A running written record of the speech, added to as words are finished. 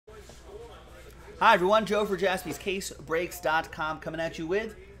Hi everyone, Joe for JaspysCaseBreaks.com coming at you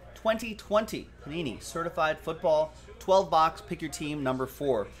with 2020 Panini Certified Football 12-box Pick Your Team number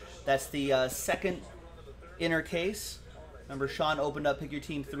 4. That's the second inner case. Remember, Sean opened up Pick Your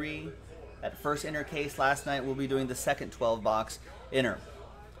Team 3. That first inner case last night. We'll be doing the second 12-box inner.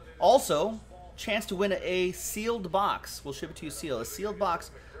 Also, chance to win a sealed box. We'll ship it to you sealed. A sealed box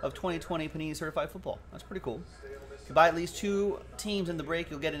of 2020 Panini Certified Football. That's pretty cool. If you buy at least 2 teams in the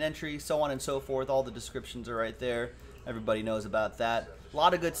break, you'll get an entry, so on and so forth. All the descriptions are right there. Everybody knows about that. A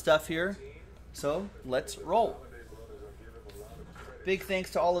lot of good stuff here. So, let's roll. Big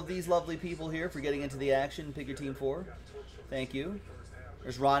thanks to all of these lovely people here for getting into the action. Pick Your Team 4. Thank you.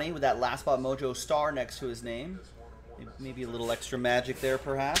 There's Ronnie with that Last Spot Mojo star next to his name. Maybe a little extra magic there,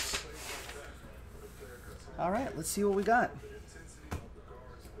 perhaps. All right, let's see what we got.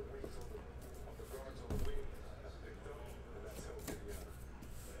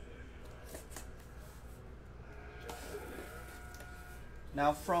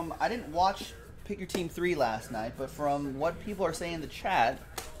 Now, I didn't watch Pick Your Team 3 last night, but from what people are saying in the chat,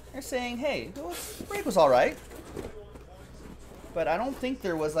 they're saying, hey, the break was all right. But I don't think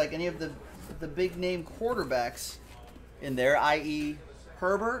there was like any of the big name quarterbacks in there, i.e.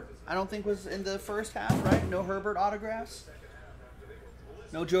 Herbert, I don't think was in the first half, right? No Herbert autographs.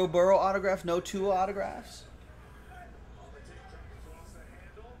 No Joe Burrow autographs, no Tua autographs.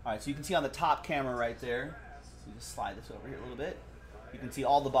 All right, so you can see on the top camera right there. So you just slide this over here a little bit. You can see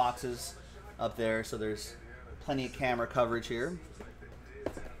all the boxes up there, so there's plenty of camera coverage here.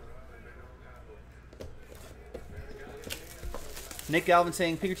 Nick Galvin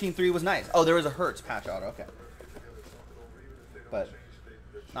saying Pick Your Team 3 was nice. Oh, there was a Hurts patch auto, okay. But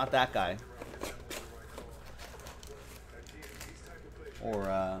not that guy. Or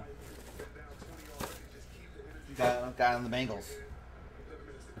guy on the Bengals.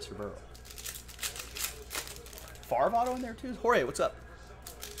 Mr. Burrow. Favre auto in there too? Jorge, what's up?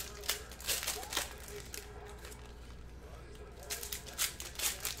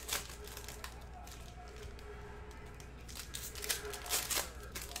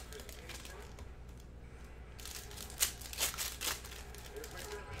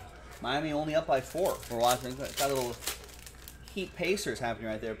 Miami only up by 4. We're watching. Got a little Heat Pacers happening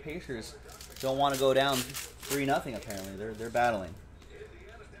right there. Pacers don't want to go down 3-0 apparently. They're battling.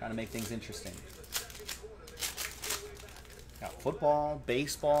 Trying to make things interesting. Got football,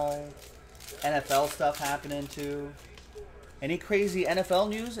 baseball, NFL stuff happening too. Any crazy NFL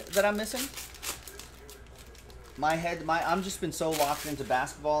news that I'm missing? I'm just been so locked into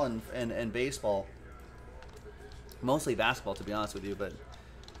basketball and baseball. Mostly basketball, to be honest with you, but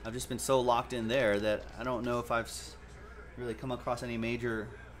I've just been so locked in there that I don't know if I've really come across any major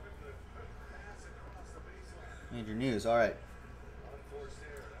news. All right.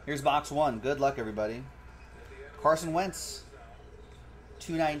 Here's box 1. Good luck, everybody. Carson Wentz,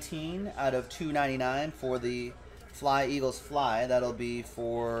 219 out of 299 for the Fly Eagles Fly. That'll be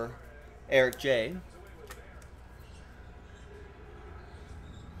for Eric J.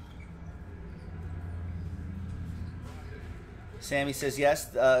 Sammy says,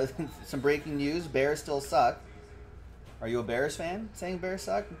 yes, some breaking news. Bears still suck. Are you a Bears fan saying Bears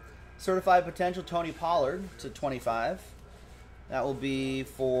suck? Certified Potential Tony Pollard to 25. That will be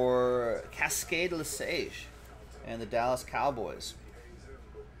for Cascade Lesage and the Dallas Cowboys.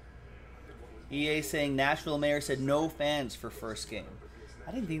 EA saying Nashville Mayor said no fans for first game.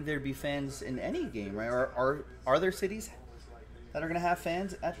 I didn't think there'd be fans in any game, right? Or are there cities that are going to have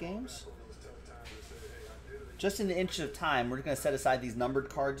fans at games? Just in the interest of time, we're going to set aside these numbered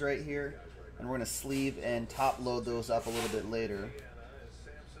cards right here, and we're going to sleeve and top load those up a little bit later.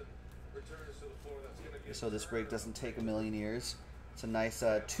 So this break doesn't take a million years. It's a nice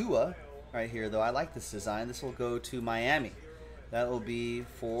Tua right here, though. I like this design. This will go to Miami. That will be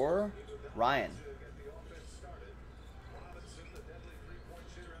for Ryan.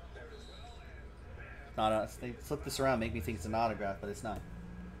 They flip this around, make me think it's an autograph, but it's not.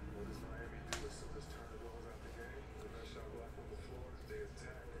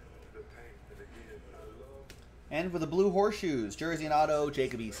 And for the blue horseshoes, jersey and auto,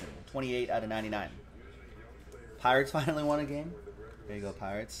 Jacob Eason, 28 out of 99. Pirates finally won a game. There you go,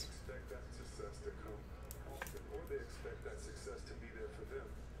 Pirates.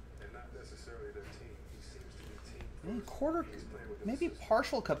 Maybe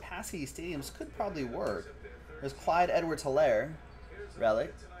partial capacity stadiums could probably work. There's Clyde Edwards-Helaire,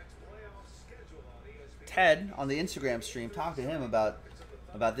 relic. Ted on the Instagram stream, talked to him about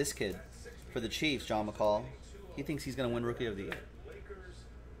this kid for the Chiefs, John McCall. He thinks he's going to win Rookie of the Year.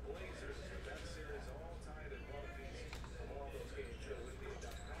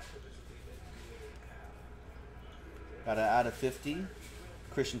 Got an out of 50.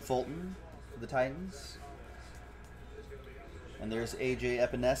 Christian Fulton for the Titans. And there's AJ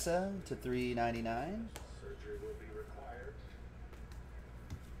Epinesa to $3.99.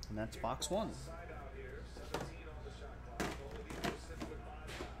 And that's box 1.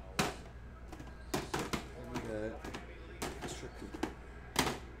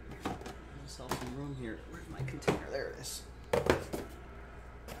 Myself some room here. Where's my container? There it is.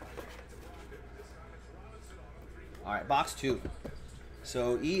 All right, box 2.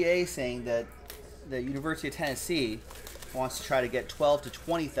 So EA saying that the University of Tennessee wants to try to get 12 to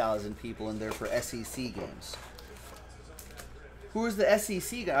 20,000 people in there for SEC games. Who is the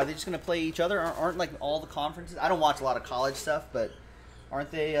SEC guy? Are they just going to play each other? Aren't like all the conferences? I don't watch a lot of college stuff, but aren't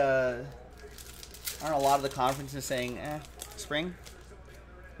they? Aren't a lot of the conferences saying, spring?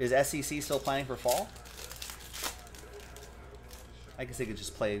 Is SEC still planning for fall? I guess they could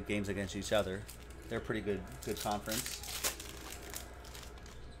just play games against each other. They're a pretty good conference.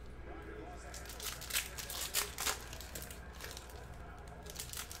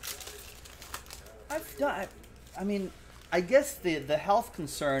 I mean, I guess the health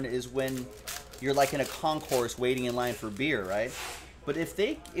concern is when you're like in a concourse waiting in line for beer, right? But if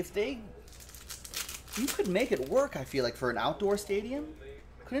they you could make it work, I feel like, for an outdoor stadium.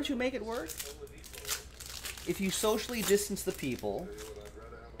 Couldn't you make it work? If you socially distance the people,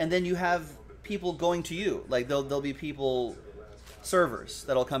 and then you have people going to you, like there'll be people, servers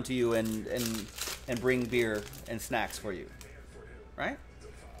that'll come to you and bring beer and snacks for you, right?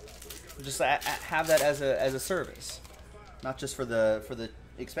 Just have that as a service, not just for the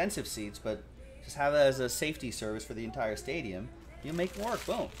expensive seats, but just have that as a safety service for the entire stadium. You'll make it work.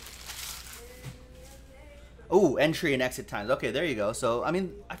 Boom. Oh, entry and exit times. Okay, there you go. So I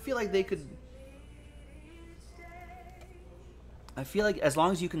mean, I feel like they could. I feel like as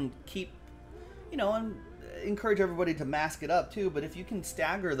long as you can keep, and encourage everybody to mask it up too. But if you can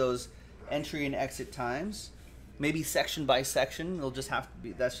stagger those entry and exit times, maybe section by section, it'll just have to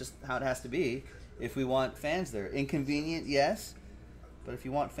be. That's just how it has to be. If we want fans there, inconvenient, yes. But if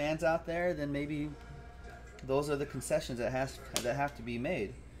you want fans out there, then maybe those are the concessions that have to be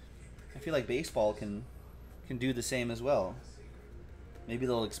made. I feel like baseball can do the same as well. Maybe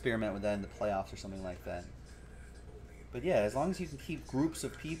they'll experiment with that in the playoffs or something like that. But yeah, as long as you can keep groups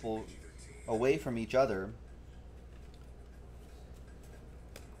of people away from each other,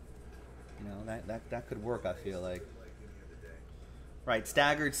 that could work, I feel like. Right,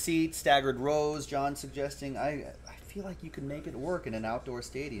 staggered seats, staggered rows, John's suggesting. I feel like you can make it work in an outdoor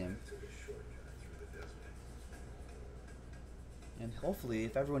stadium. And hopefully,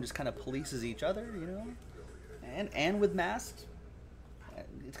 if everyone just kind of polices each other, and with masks,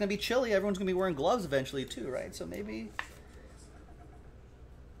 it's going to be chilly. Everyone's going to be wearing gloves eventually too, right? So maybe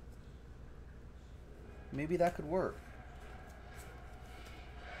that could work.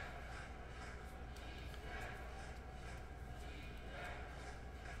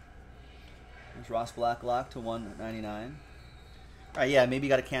 There's Ross Blacklock to $1.99. All right, yeah, maybe you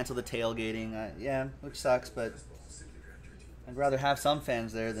got to cancel the tailgating. Yeah, which sucks, but I'd rather have some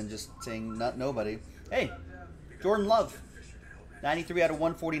fans there than just saying nobody. Hey, Jordan Love, 93 out of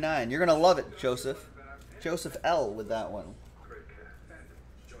 149. You're going to love it, Joseph. Joseph L. with that one.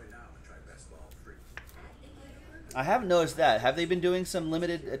 I haven't noticed that. Have they been doing some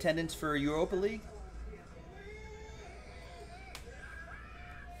limited attendance for Europa League?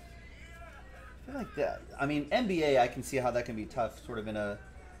 I feel like that. I mean, NBA, I can see how that can be tough, sort of in a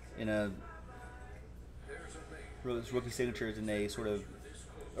rookie signatures in a sort of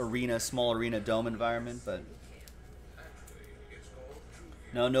small arena dome environment, but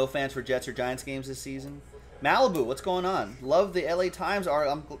no fans for Jets or Giants games this season. Malibu, what's going on? Love the LA Times.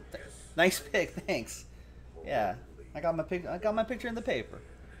 Nice pick, thanks. Yeah, I got my picture in the paper.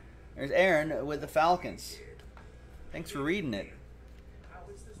 There's Aaron with the Falcons. Thanks for reading it.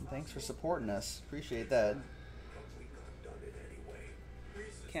 And thanks for supporting us. Appreciate that.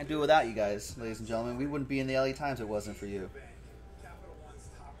 Can't do it without you guys, ladies and gentlemen. We wouldn't be in the LA Times if it wasn't for you.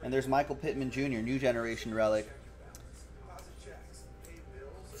 And there's Michael Pittman Jr., new generation relic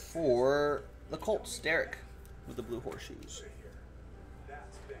for the Colts. Derek with the blue horseshoes.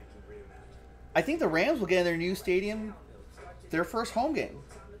 I think the Rams will get in their new stadium their first home game,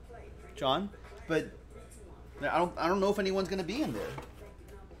 John. But I don't know if anyone's going to be in there.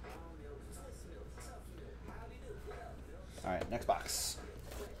 All right, next box.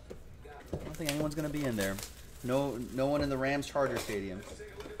 I don't think anyone's going to be in there. No one in the Rams Charger Stadium.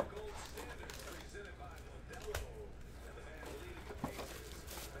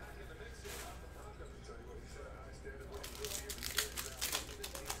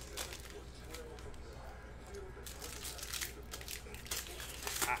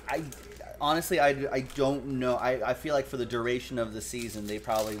 I honestly, I don't know. I feel like for the duration of the season, they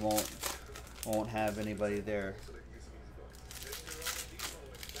probably won't have anybody there.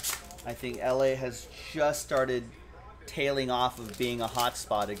 I think LA has just started tailing off of being a hot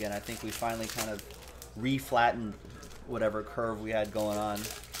spot again. I think we finally kind of reflattened whatever curve we had going on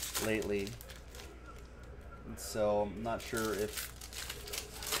lately. And so I'm not sure if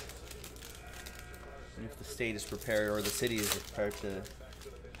the state is prepared or the city is prepared to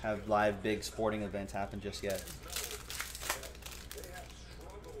have live big sporting events happen just yet.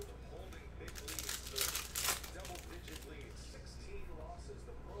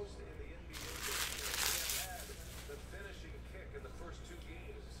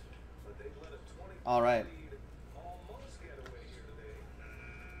 All right.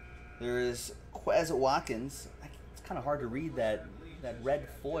 There is Quez Watkins. It's kind of hard to read that red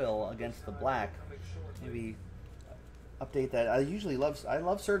foil against the black. Maybe update that. I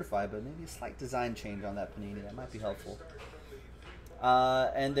love certified, but maybe a slight design change on that Panini. That might be helpful.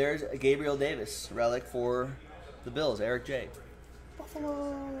 And there's Gabriel Davis, relic for the Bills. Eric J.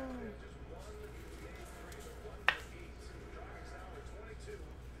 Buffalo.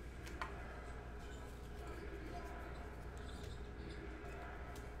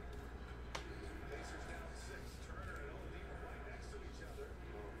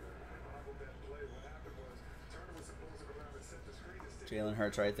 Jalen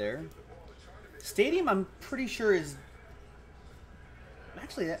Hurts right there. Stadium, I'm pretty sure is...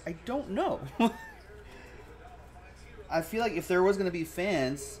 Actually, I don't know. I feel like if there was going to be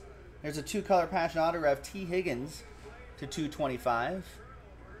fans, there's a 2-color passion autograph, T. Higgins to 225.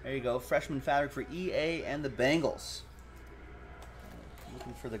 There you go. Freshman fabric for EA and the Bengals.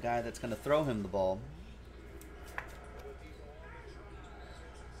 Looking for the guy that's going to throw him the ball.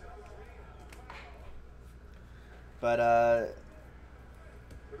 But,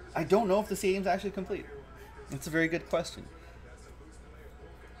 I don't know if the stadium's actually complete. That's a very good question.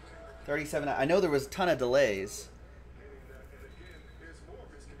 37. I know there was a ton of delays.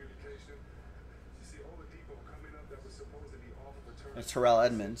 There's Terrell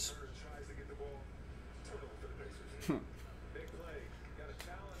Edmonds.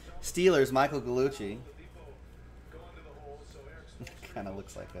 Steelers, Michael Gallucci. Kind of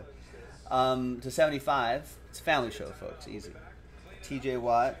looks like a... to 75. It's a family show, folks. Easy. TJ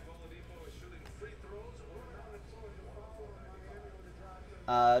Watt.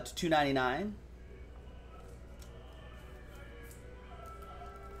 To 299.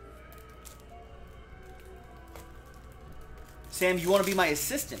 Sam, you want to be my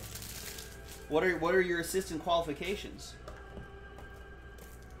assistant? What are your assistant qualifications?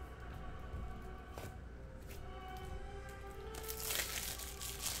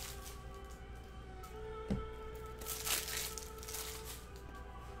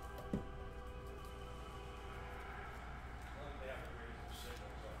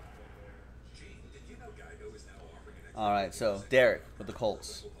 All right, so Derek with the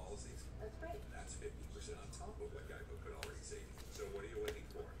Colts.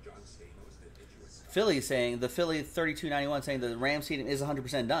 Philly saying, the Philly 3291 saying the Rams stadium is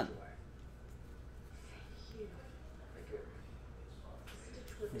 100% done.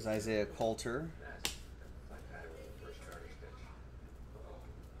 There's Isaiah Coulter.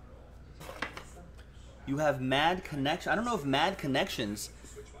 You have Mad Connection. I don't know if Mad Connections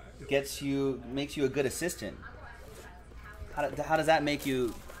makes you a good assistant. How does that make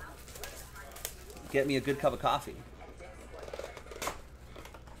you get me a good cup of coffee?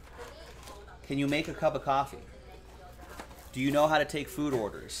 Can you make a cup of coffee? Do you know how to take food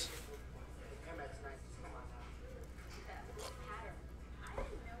orders?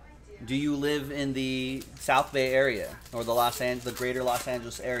 Do you live in the South Bay area or the greater Los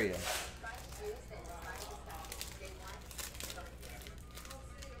Angeles area?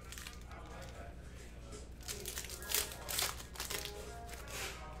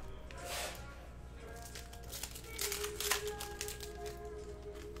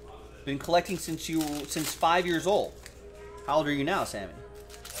 Been collecting since 5 years old. How old are you now, Sammy?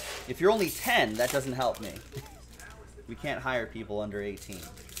 If you're only 10, that doesn't help me. We can't hire people under 18.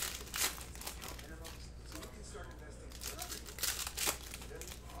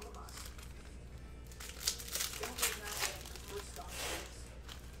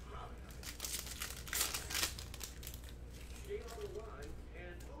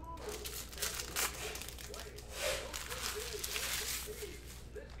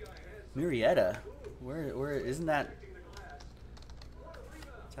 Marietta, where isn't that?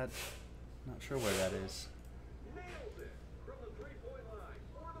 Is that? Not sure where that is.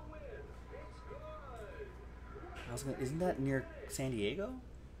 Isn't that near San Diego?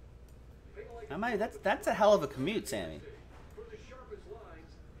 That's a hell of a commute, Sammy.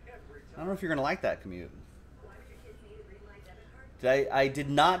 I don't know if you're gonna like that commute. I did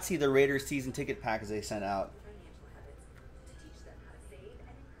not see the Raiders season ticket package they sent out.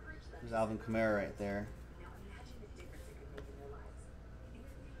 There's Alvin Kamara right there.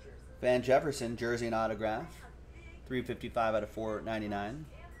 Van Jefferson, jersey and autograph. 355 out of 499.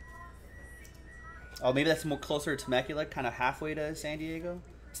 Oh, maybe that's more closer to Temecula, kind of halfway to San Diego.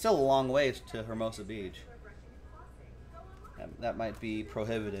 Still a long way to Hermosa Beach. That might be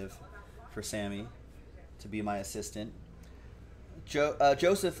prohibitive for Sammy to be my assistant.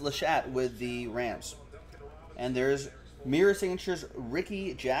 Joseph Lachat with the Rams. And there's mirror signatures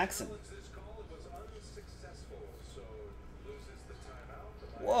Ricky Jackson.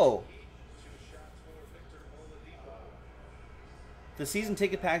 Whoa. The season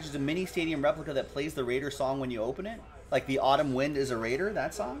ticket package is a mini stadium replica that plays the Raider song when you open it. Like the Autumn Wind is a Raider,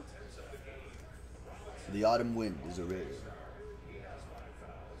 that song? The Autumn Wind is a Raider.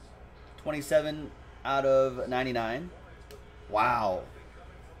 27 out of 99. Wow.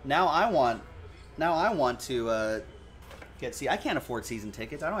 Now I want to get. See, I can't afford season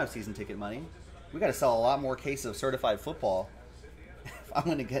tickets. I don't have season ticket money. We got to sell a lot more cases of certified football. If I'm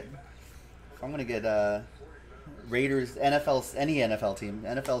gonna get Raiders, NFL, any NFL team,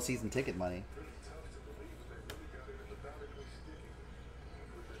 NFL season ticket money.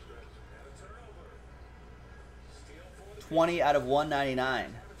 $20 out of $199.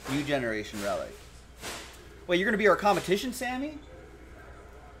 New generation relic. Wait, you're gonna be our competition, Sammy?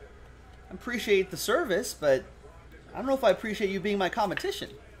 I appreciate the service, but I don't know if I appreciate you being my competition.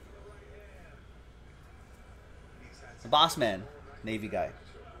 The boss man, Navy guy.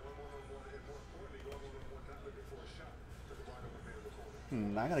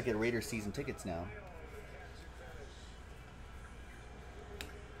 I gotta get Raiders season tickets now.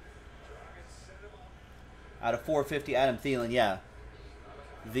 Out of 450, Adam Thielen, yeah.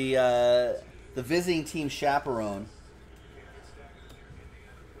 The visiting team chaperone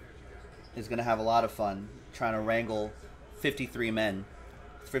is gonna have a lot of fun trying to wrangle 53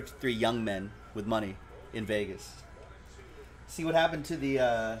 young men with money in Vegas. See what happened to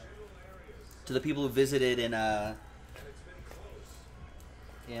the people who visited in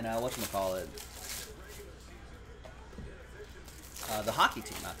whatchamacallit, the hockey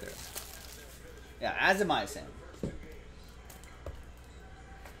team out there. Yeah, as am I, Sam.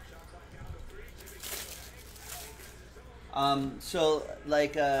 So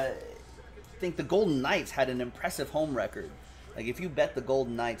like I think the Golden Knights had an impressive home record. Like if you bet the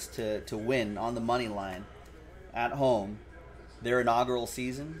Golden Knights to win on the money line at home, their inaugural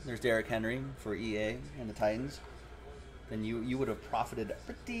season, there's Derrick Henry for EA and the Titans, then you would have profited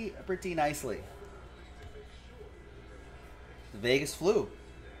pretty nicely. The Vegas flu.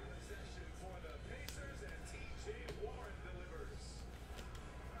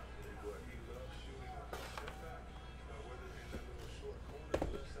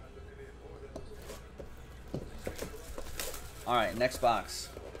 All right, next box.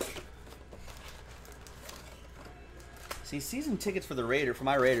 See, season tickets for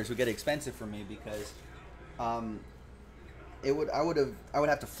my Raiders would get expensive for me because I would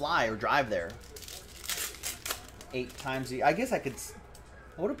have to fly or drive there 8 times I guess I could.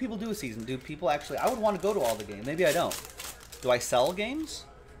 What do people do a season? Do people actually? I would want to go to all the games. Maybe I don't. Do I sell games?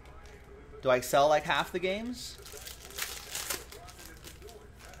 Do I sell like half the games?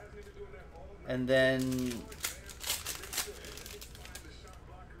 And then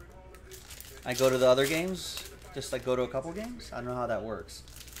I go to the other games? Just like go to a couple games? I don't know how that works.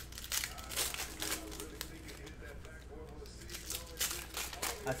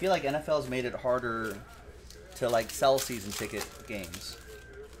 I feel like NFL's made it harder to like sell season ticket games.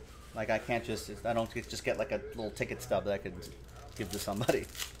 Like I don't just get like a little ticket stub that I could give to somebody.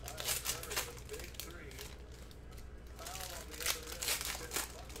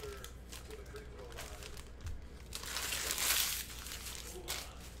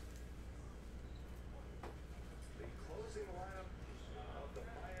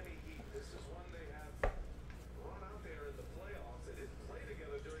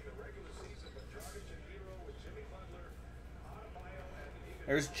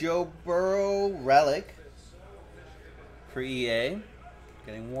 There's Joe Burrow relic for EA.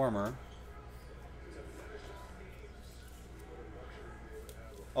 Getting warmer.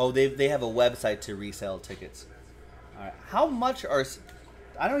 Oh, they have a website to resell tickets. All right. How much are...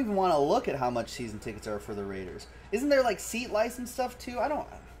 I don't even want to look at how much season tickets are for the Raiders. Isn't there like seat license stuff too? I don't...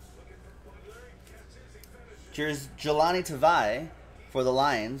 There's Jelani Tavai for the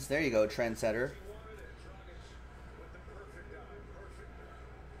Lions. There you go, trendsetter.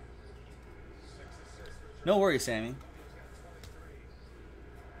 No worries, Sammy.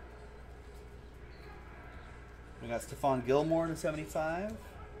 We got Stephon Gilmore to 75.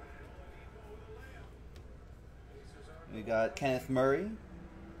 We got Kenneth Murray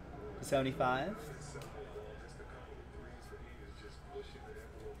to 75.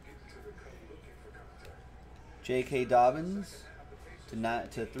 J.K. Dobbins to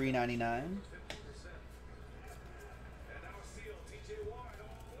 399.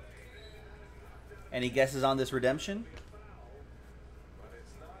 Any guesses on this redemption?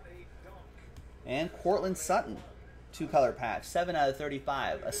 And Cortland Sutton, 2-color patch, 7 out of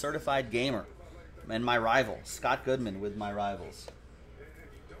 35, a certified gamer. And my rival, Scott Goodman with my rivals.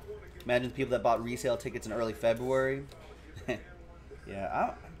 Imagine the people that bought resale tickets in early February.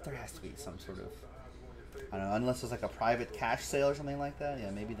 Yeah, there has to be some sort of, I don't know, unless it's like a private cash sale or something like that.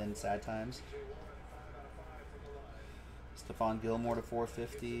 Yeah, maybe then sad times. Stephon Gilmore to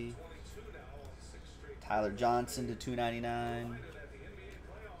 450. Tyler Johnson to 299.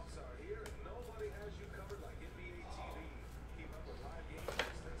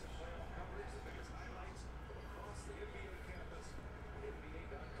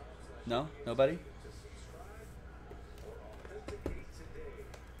 No? Nobody?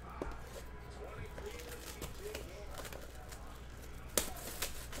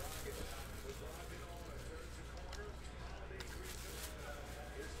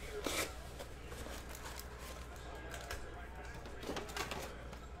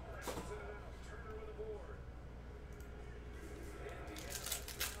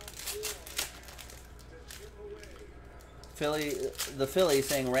 The Philly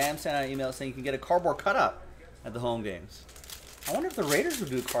saying Rams sent out an email saying you can get a cardboard cutout at the home games. I wonder if the Raiders would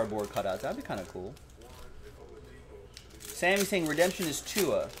do cardboard cutouts. That'd be kind of cool. Sammy saying redemption is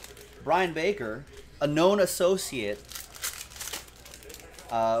Tua. Brian Baker, a known associate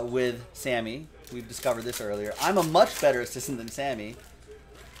with Sammy. We've discovered this earlier. I'm a much better assistant than Sammy.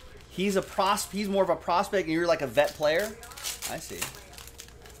 He's more of a prospect and you're like a vet player. I see.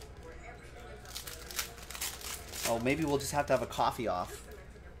 Oh, maybe we'll just have to have a coffee off.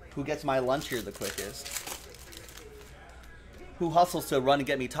 Who gets my lunch here the quickest? Who hustles to run and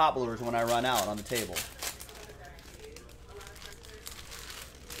get me topplers when I run out on the table?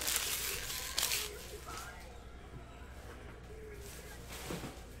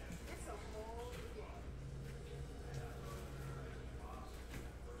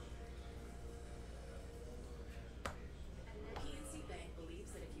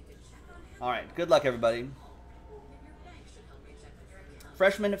 All right, good luck, everybody.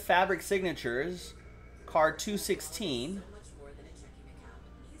 Freshman Fabric Signatures, card 216.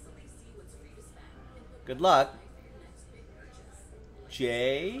 Good luck.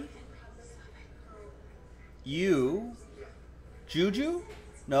 J. U. Juju?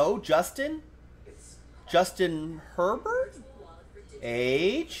 No, Justin? Justin Herbert?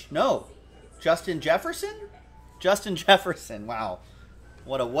 H. No. Justin Jefferson? Justin Jefferson. Wow.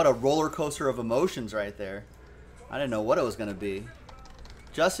 What a roller coaster of emotions right there. I didn't know what it was going to be.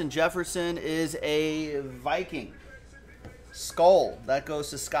 Justin Jefferson is a Viking. Skull. That goes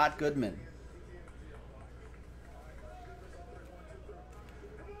to Scott Goodman.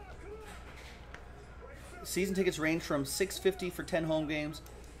 Season tickets range from $650 for 10 home games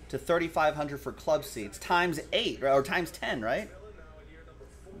to $3,500 for club seats. Times 8, or times 10, right?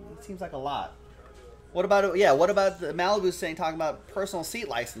 It seems like a lot. What about, yeah, what about the Malibu talking about personal seat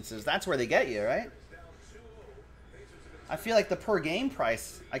licenses? That's where they get you, right? I feel like the per game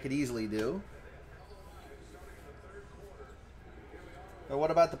price I could easily do. Or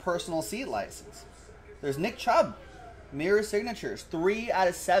what about the personal seat license? There's Nick Chubb. Mirror signatures. 3 out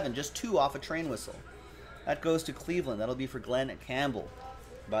of 7. Just 2 off a train whistle. That goes to Cleveland. That'll be for Glenn Campbell.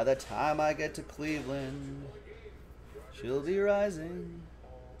 By the time I get to Cleveland, she'll be rising.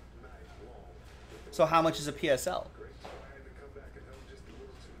 So how much is a PSL?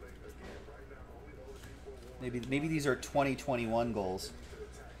 Maybe these are 2021 goals,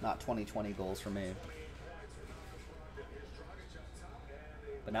 not 2020 goals for me.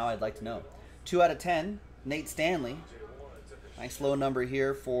 But now I'd like to know. 2 out of 10, Nate Stanley. Nice low number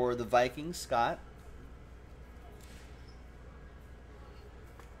here for the Vikings, Scott.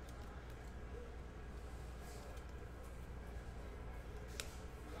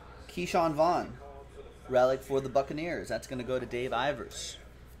 Keyshawn Vaughn, relic for the Buccaneers. That's going to go to Dave Ivers.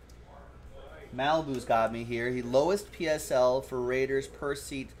 Malibu's got me here. He lowest PSL for Raiders per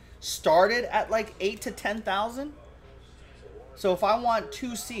seat started at like 8 to 10,000. So if I want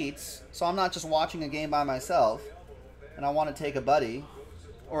 2 seats, so I'm not just watching a game by myself, and I want to take a buddy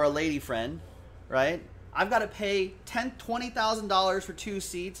or a lady friend, right? I've got to pay $20,000 for 2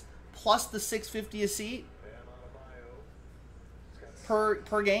 seats plus the $650 a seat.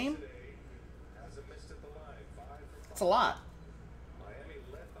 per game? That's a lot.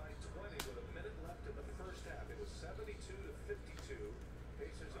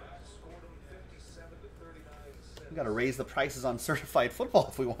 We got to raise the prices on certified football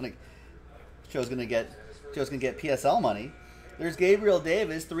if we want to. Joe's gonna get PSL money. There's Gabriel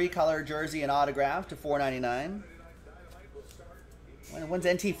Davis, 3-color jersey and autograph to $4.99. When's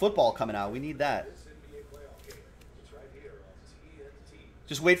NT football coming out? We need that.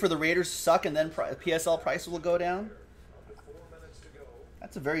 Just wait for the Raiders to suck and then PSL price will go down.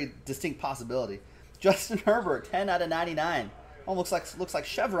 That's a very distinct possibility. Justin Herbert, 10 out of 99. Almost looks like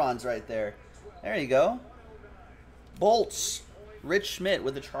chevrons right there. There you go. Bolts, Rich Schmidt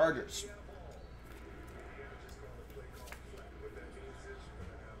with the Chargers.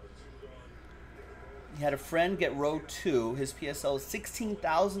 He had a friend get row 2. His PSL is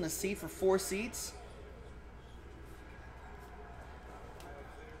 $16,000 a seat for 4 seats.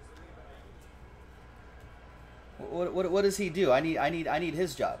 What does he do? I need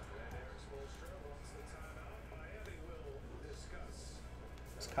his job.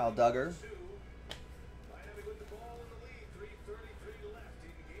 It's Kyle Duggar.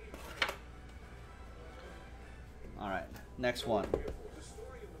 All right, next one.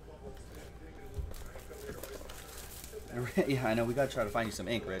 Yeah, I know. We gotta try to find you some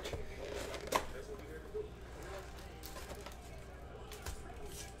ink, Rich.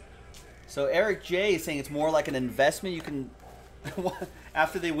 So Eric J is saying it's more like an investment. You can,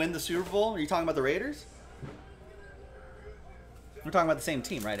 after they win the Super Bowl. Are you talking about the Raiders? We're talking about the same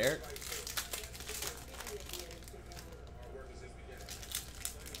team, right, Eric?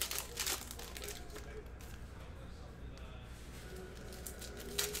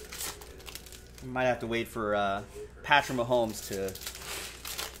 We might have to wait for Patrick Mahomes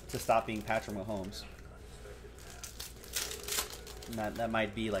to stop being Patrick Mahomes. And that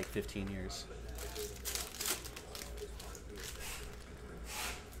might be like 15 years.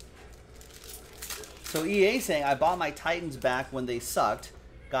 So EA saying, I bought my Titans back when they sucked.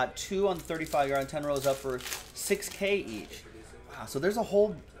 Got 2 on the 35-yard, 10 rows up for $6K each. Wow, so there's a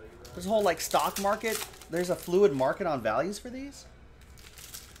whole like stock market. There's a fluid market on values for these.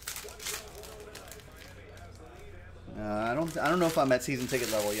 I don't know if I'm at season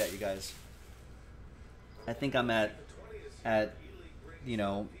ticket level yet, you guys. I think I'm at you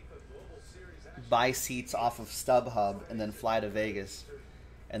know, buy seats off of StubHub and then fly to Vegas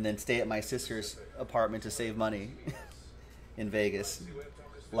and then stay at my sister's apartment to save money in Vegas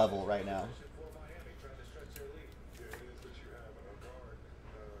level right now.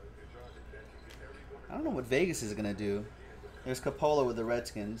 I don't know what Vegas is gonna do. There's Coppola with the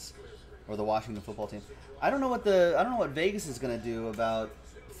Redskins or the Washington football team. I don't know what Vegas is gonna do about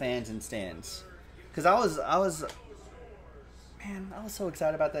fans and stands. Cause I was so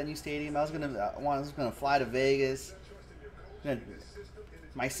excited about that new stadium. I was gonna fly to Vegas.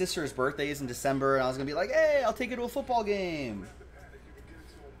 My sister's birthday is in December, and I was gonna be like, "Hey, I'll take you to a football game."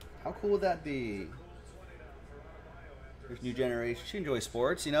 How cool would that be? There's new generation. She enjoys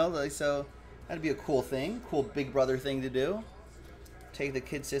sports, you know. Like, so that'd be a cool thing, cool big brother thing to do. Take the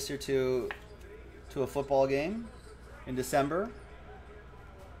kid sister to a football game in December.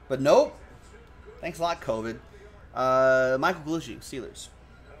 But nope. Thanks a lot, COVID. Michael Belushi, Steelers.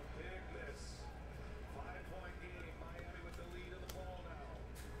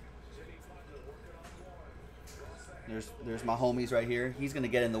 There's my homies right here. He's gonna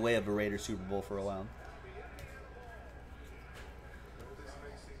get in the way of a Raiders Super Bowl for a while.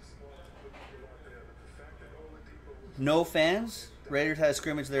 No fans. Raiders had a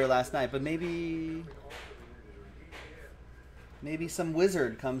scrimmage there last night, but maybe some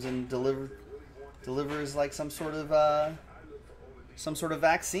wizard comes and delivers like some sort of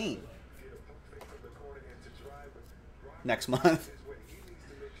vaccine next month.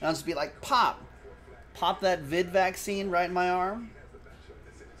 And I'll just be like, pop that vid vaccine right in my arm,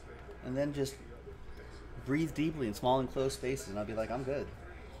 and then just breathe deeply in small enclosed spaces, and I'll be like, I'm good.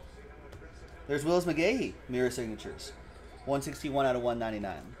 There's Willis McGahee, mirror signatures, 161 out of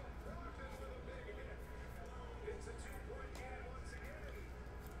 199.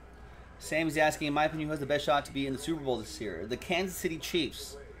 Sam's asking, in my opinion, who has the best shot to be in the Super Bowl this year? The Kansas City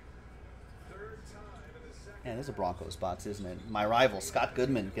Chiefs. Man, there's a Broncos box, isn't it? My rival, Scott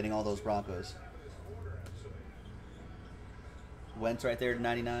Goodman, getting all those Broncos. Wentz right there to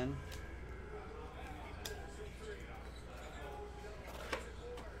 99.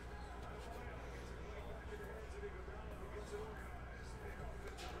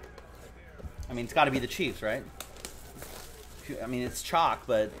 I mean, it's got to be the Chiefs, right? I mean, it's chalk,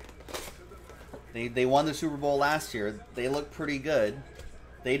 but They won the Super Bowl last year. They look pretty good.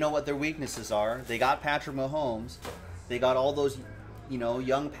 They know what their weaknesses are. They got Patrick Mahomes. They got all those,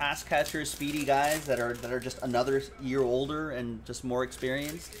 young pass catchers, speedy guys that are just another year older and just more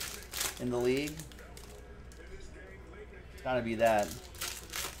experienced in the league. It's gotta be that.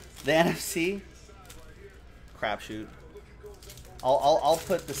 The NFC, crapshoot. I'll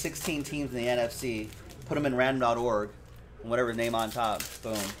put the 16 teams in the NFC, put them in random.org, and whatever name on top,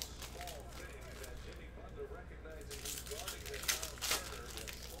 boom.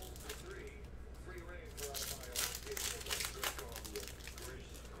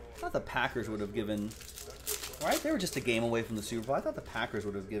 I thought the Packers would have given, right? They were just a game away from the Super Bowl. I thought the Packers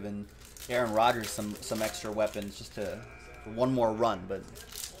would have given Aaron Rodgers some extra weapons just for one more run, but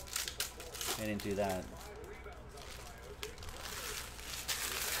they didn't do that.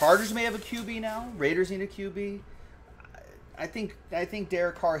 Chargers may have a QB now. Raiders need a QB. I think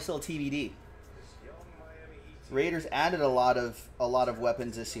Derek Carr is still TBD. Raiders added a lot of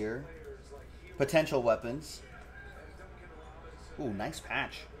weapons this year, potential weapons. Ooh, nice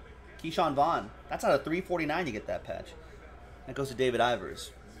patch. Keyshawn Vaughn. That's out of 349. You get that patch. That goes to David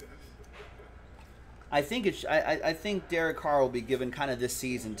Ivers. I think Derek Carr will be given kind of this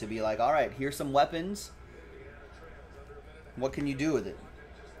season to be like, all right, here's some weapons. What can you do with it?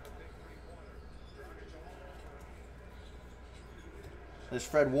 There's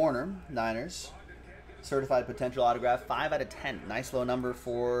Fred Warner, Niners. Certified potential autograph, 5 out of 10. Nice low number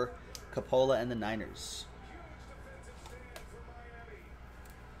for Coppola and the Niners.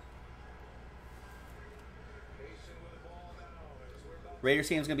 Raiders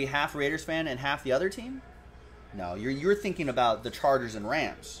team is going to be half Raiders fan and half the other team? No, you're thinking about the Chargers and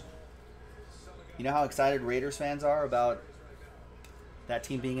Rams. You know how excited Raiders fans are about that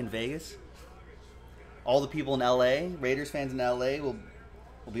team being in Vegas? All the people in LA, Raiders fans in LA will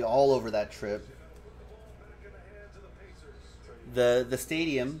be all over that trip. The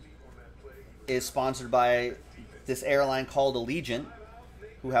stadium is sponsored by this airline called Allegiant,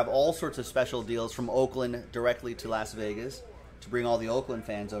 who have all sorts of special deals from Oakland directly to Las Vegas to bring all the Oakland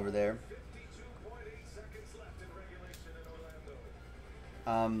fans over there.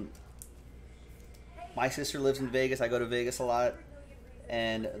 My sister lives in Vegas. I go to Vegas a lot,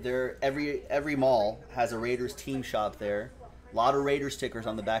 and every mall has a Raiders team shop there. A lot of Raiders stickers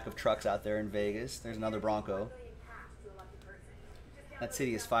on the back of trucks out there in Vegas. There's another Bronco. That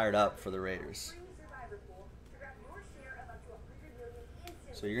city is fired up for the Raiders.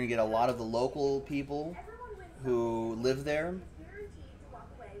 So you're going to get a lot of the local people who live there.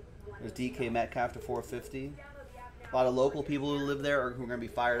 There's DK Metcalf to 450. A lot of local people who live there who are going to be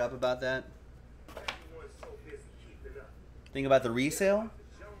fired up about that. Think about the resale.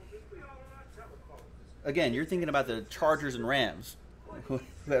 Again, you're thinking about the Chargers and Rams, who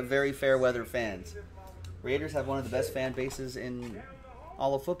have very fair weather fans. Raiders have one of the best fan bases in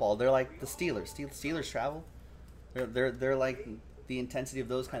all of football. They're like the Steelers. Steelers travel. They're like the intensity of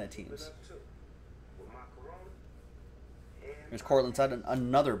those kind of teams. There's Cortland Sutton,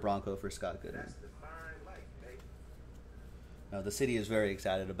 another Bronco for Scott Goodman. No, the city is very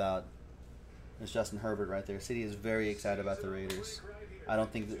excited about. There's Justin Herbert right there. City is very excited about the Raiders. I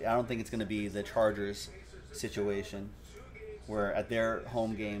don't think it's going to be the Chargers situation, where at their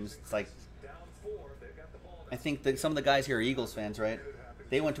home games it's like. I think that some of the guys here are Eagles fans, right?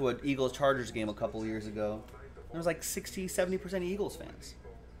 They went to an Eagles-Chargers game a couple years ago. There was like 60-70% Eagles fans.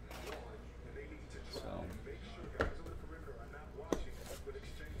 So.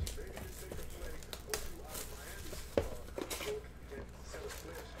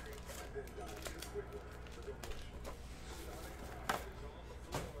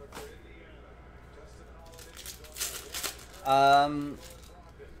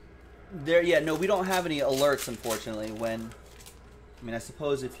 We don't have any alerts, unfortunately. I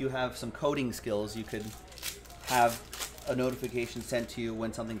suppose if you have some coding skills, you could have a notification sent to you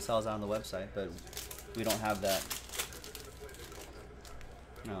when something sells out on the website, but we don't have that.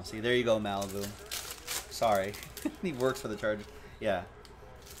 No, see, there you go, Malibu. Sorry. He works for the Chargers. Yeah.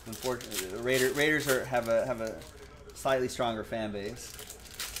 Unfortunately, Raiders have a slightly stronger fan base.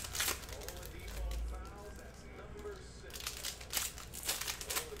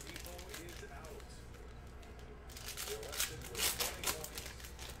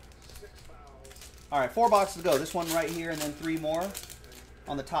 All right, 4 boxes to go. This one right here and then 3 more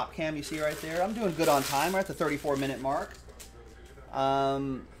on the top cam you see right there. I'm doing good on time. We're at the 34-minute mark.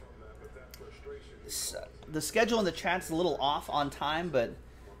 The schedule in the chat's a little off on time, but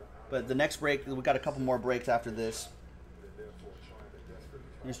the next break, we've got a couple more breaks after this.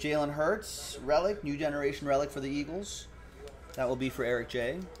 There's Jalen Hurts, relic, new generation relic for the Eagles. That will be for Eric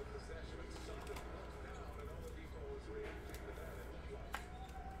J.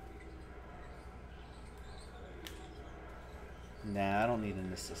 Nah, I don't need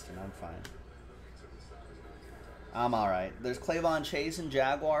an assistant. I'm fine. I'm all right. There's Clavon Chase and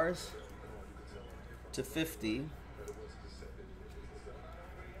Jaguars to 50.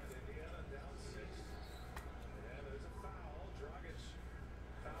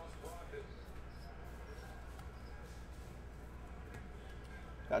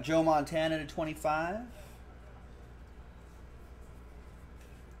 Got Joe Montana to 25.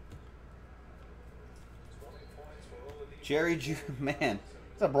 Man,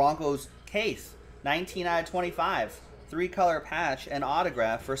 it's a Broncos case. 19 out of 25. 3-color patch and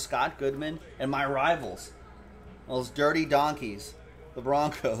autograph for Scott Goodman and my rivals. Those dirty donkeys, the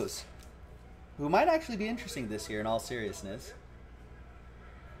Broncos, who might actually be interesting this year in all seriousness.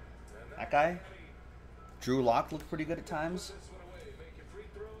 That guy, Drew Lock, looked pretty good at times.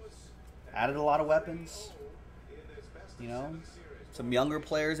 Added a lot of weapons. You know, some younger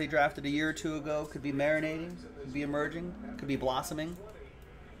players they drafted a year or two ago could be marinating, could be emerging, could be blossoming.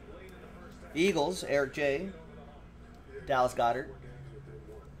 Eagles, Eric J. Dallas Goedert.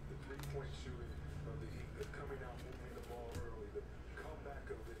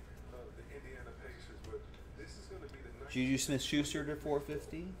 Juju Smith-Schuster to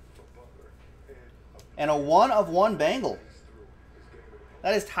 450. And a 1/1 Bengal.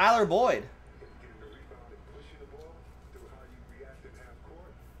 That is Tyler Boyd.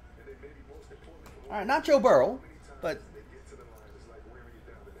 All right, not Joe Burrow, but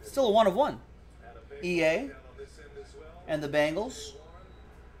still a 1/1. EA and the Bengals.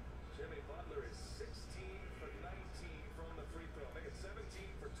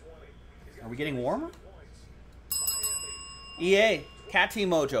 Are we getting warmer? EA, Cat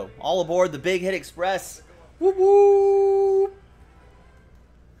Team Mojo, all aboard the Big Hit Express. Whoop whoop.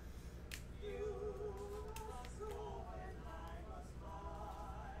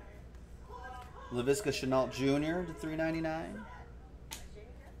 LaVisca Chenault Jr. to 399.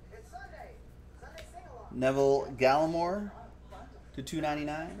 Neville Gallimore to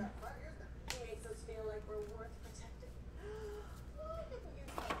 299.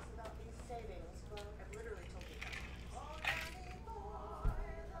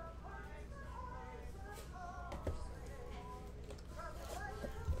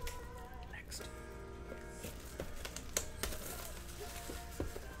 Next.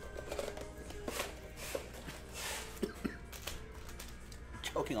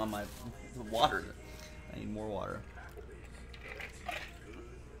 Choking on my water. I need more water.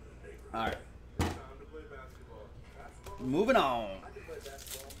 All right. Moving on.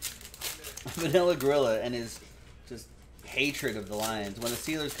 Vanilla Gorilla and his just hatred of the Lions. When the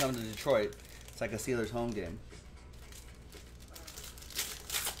Steelers come to Detroit, it's like a Steelers home game.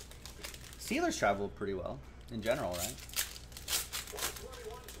 Steelers traveled pretty well in general, right?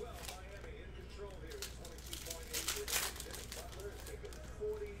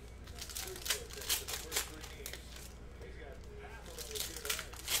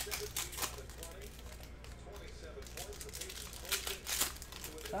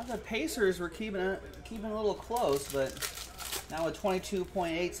 The Pacers were keeping a little close, but now with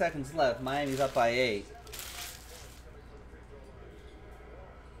 22.8 seconds left, Miami's up by 8.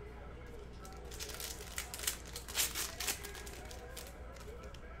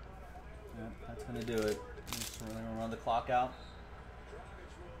 Yep, that's going to do it. We're going to run the clock out.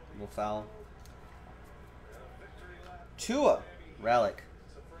 Little foul. Tua, relic.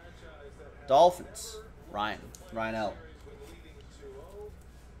 Dolphins, Ryan L.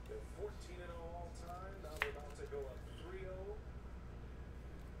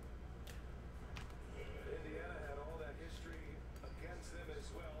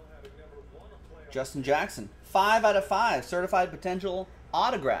 Justin Jackson, 5 out of 5, certified potential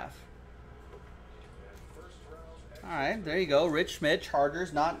autograph. All right, there you go. Rich Schmidt,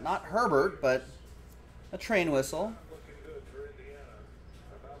 Chargers, not Herbert, but a train whistle.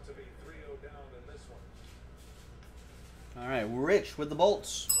 All right, Rich with the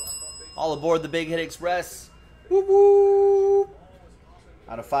Bolts. All aboard the Big Hit Express. Whoop, whoop.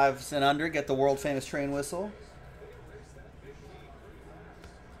 Out of 5 and under, get the world famous train whistle.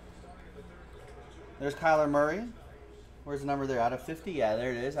 There's Kyler Murray. Where's the number there? Out of 50? Yeah,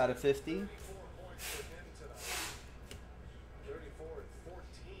 there it is. Out of 50.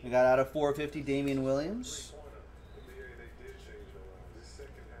 We got out of 450, Damian Williams.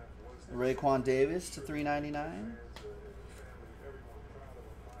 Raekwon Davis to 399.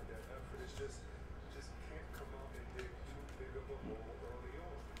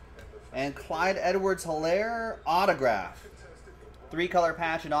 And Clyde Edwards-Helaire autograph. 3-color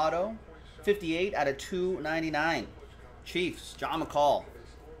patch and auto. 58 out of 299. Chiefs, John McCall.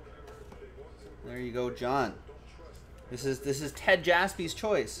 There you go, John. This is Ted Jaspy's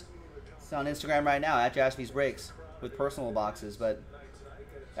choice. It's on Instagram right now at Jaspy's Breaks with personal boxes, but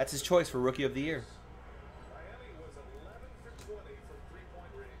that's his choice for Rookie of the Year.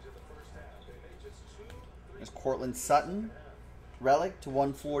 There's Cortland Sutton, relic to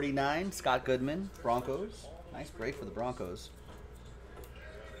 149. Scott Goodman, Broncos. Nice break for the Broncos.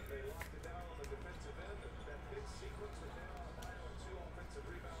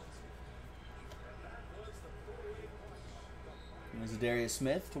 There's Darius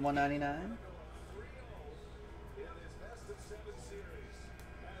Smith to 199.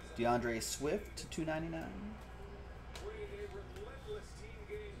 DeAndre Swift to 299.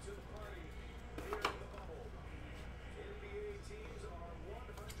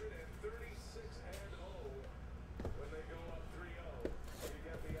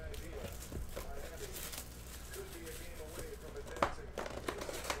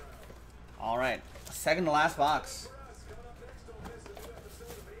 All right, second to last box.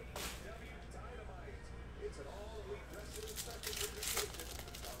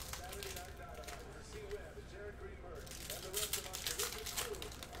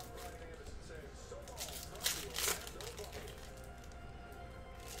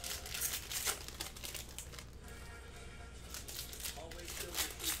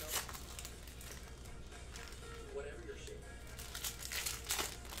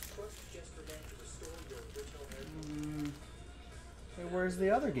 Where's the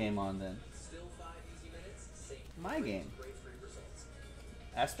other game on then? My game.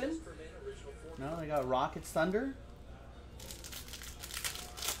 Espen? No, they got Rockets Thunder.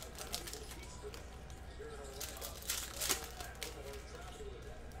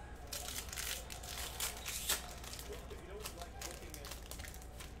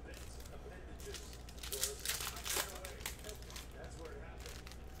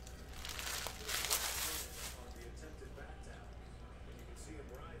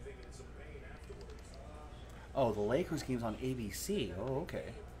 Oh, the Lakers game's on ABC. Oh, okay.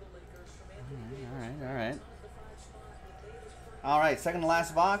 All right. All right, second to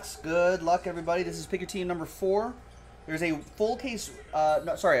last box. Good luck, everybody. This is Pick Your Team number 4. There's a full case, a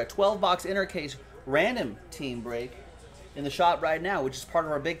 12-box inner case random team break in the shop right now, which is part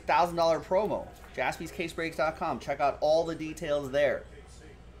of our big $1,000 promo. JaspysCaseBreaks.com. Check out all the details there.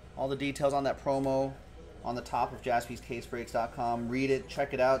 All the details on that promo on the top of JaspysCaseBreaks.com. Read it,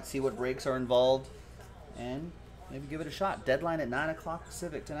 check it out, see what breaks are involved. And maybe give it a shot. Deadline at 9 o'clock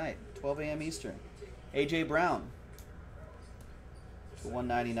Pacific tonight, 12 a.m. Eastern. A.J. Brown to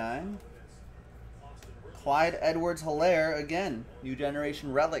 199. Clyde Edwards-Helaire again. New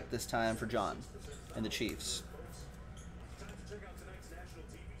generation relic this time for John and the Chiefs.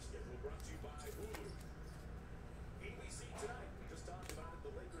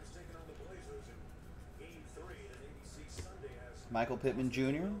 Michael Pittman Jr.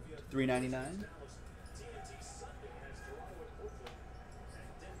 to 399.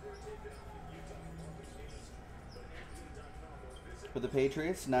 For the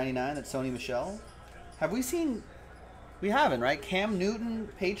Patriots, 99, that's Sony Michel. Have we seen... We haven't, right? Cam Newton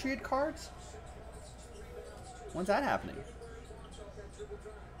Patriot cards? When's that happening?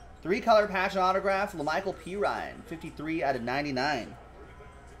 3-color patch and autograph, LaMichael P. Ryan, 53 out of 99.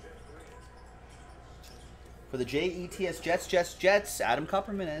 For the JETS Jets, Adam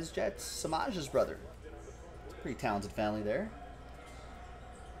Kupperman as Jets, Samaj's brother. Pretty talented family there.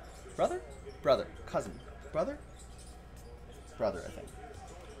 Brother? Brother. Cousin. Brother? Brother, I think.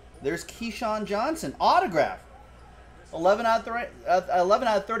 There's Keyshawn Johnson, autograph. 11 out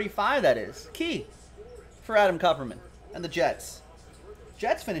of 35, that is. Key for Adam Kupperman and the Jets.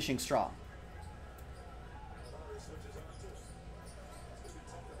 Jets finishing strong.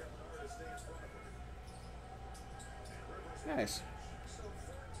 Nice.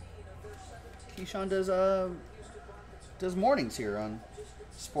 Keyshawn does mornings here on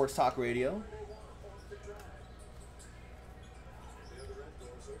Sports Talk Radio.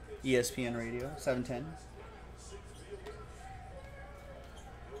 ESPN Radio, 710.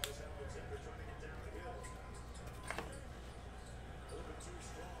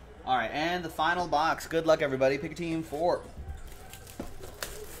 All right, and the final box. Good luck, everybody. Pick a team 4.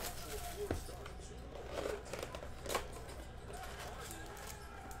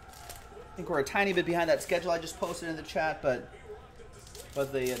 I think we're a tiny bit behind that schedule I just posted in the chat, but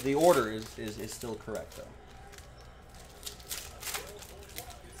the order is still correct, though.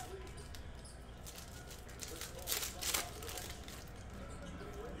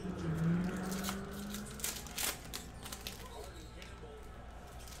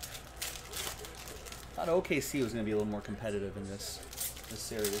 I thought OKC was going to be a little more competitive in this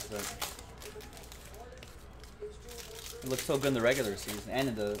series, but It looks so good in the regular season and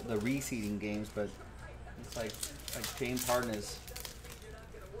in the reseeding games, but it's like James Harden is.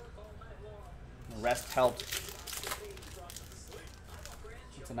 The rest helped.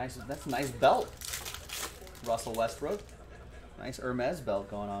 That's a nice belt. Russell Westbrook. Nice Hermes belt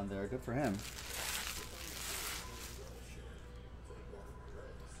going on there. Good for him.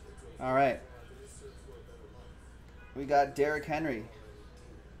 All right. We got Derrick Henry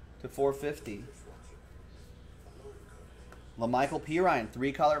to 450. LaMichael Pirine,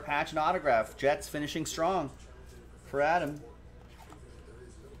 3-color patch and autograph. Jets finishing strong for Adam.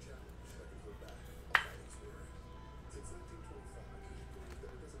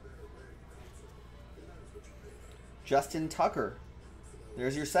 Justin Tucker.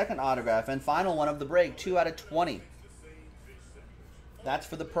 There's your second autograph and final one of the break. 2 out of 20. That's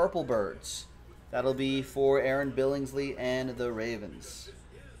for the Purple Birds. That'll be for Aaron Billingsley and the Ravens.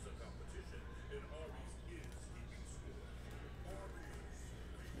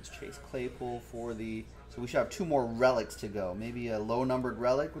 There's Chase Claypool for the... So we should have 2 more relics to go. Maybe a low-numbered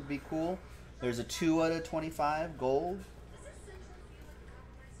relic would be cool. There's a 2 out of 25 gold.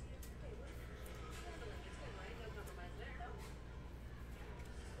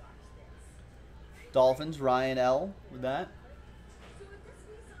 Dolphins, Ryan L. with that.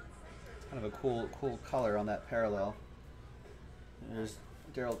 It's kind of a cool color on that parallel. There's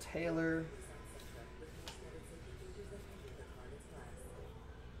Darrell Taylor.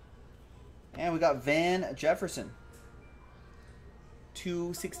 And we got Van Jefferson.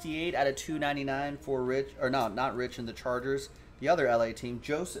 268 out of 299 for Rich, or no, not Rich and the Chargers. The other LA team,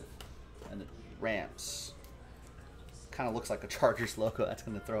 Joseph and the Rams. Kind of looks like a Chargers logo. That's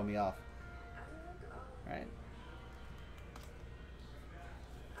going to throw me off. Right.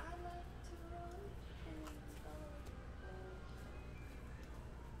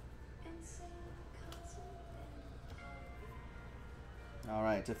 All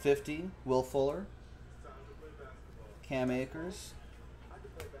right, to 50, Will Fuller, Cam Akers,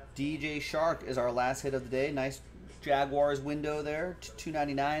 DJ Shark is our last hit of the day. Nice Jaguars window there,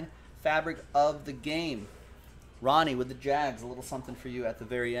 $2.99. Fabric of the game. Ronnie with the Jags, a little something for you at the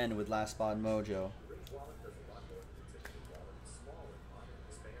very end with Last Spot Mojo.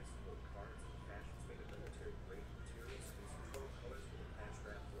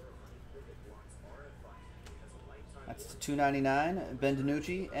 That's $2.99, Ben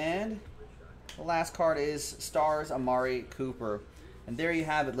DiNucci, and the last card is Stars Amari Cooper. And there you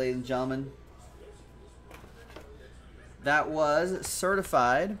have it, ladies and gentlemen. That was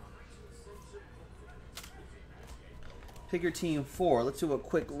certified. Pick your team 4. Let's do a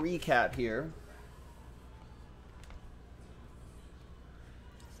quick recap here.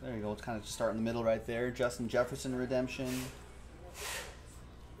 So there you go. Let's kind of just start in the middle right there. Justin Jefferson redemption.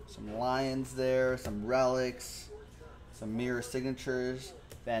 Some Lions there. Some relics. Some mirror signatures.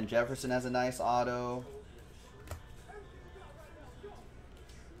 Van Jefferson has a nice auto.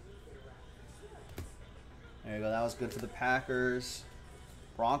 There you go. That was good for the Packers.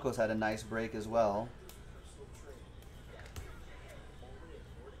 Broncos had a nice break as well.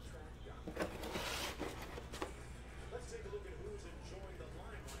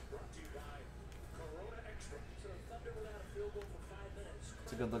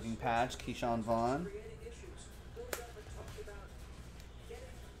 It's a good looking patch. Keyshawn Vaughn.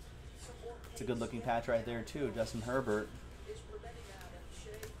 It's a good looking patch right there too. Justin Herbert.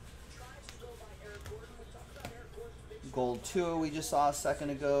 Gold 2 we just saw a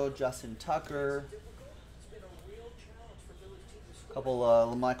second ago. Justin Tucker. A couple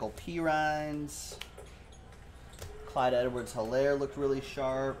LaMichael Pirines. Clyde Edwards-Helaire looked really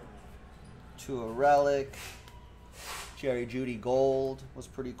sharp. To a relic. Jerry Jeudy Gold was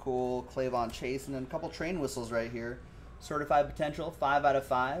pretty cool. Clavon Chase, and then a couple train whistles right here. Certified potential, 5 out of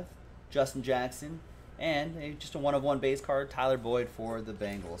 5. Justin Jackson, and just a 1-of-1 base card, Tyler Boyd for the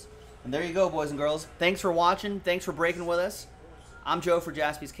Bengals. And there you go, boys and girls. Thanks for watching. Thanks for breaking with us. I'm Joe for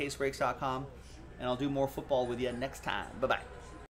JaspysCaseBreaks.com, and I'll do more football with you next time. Bye-bye.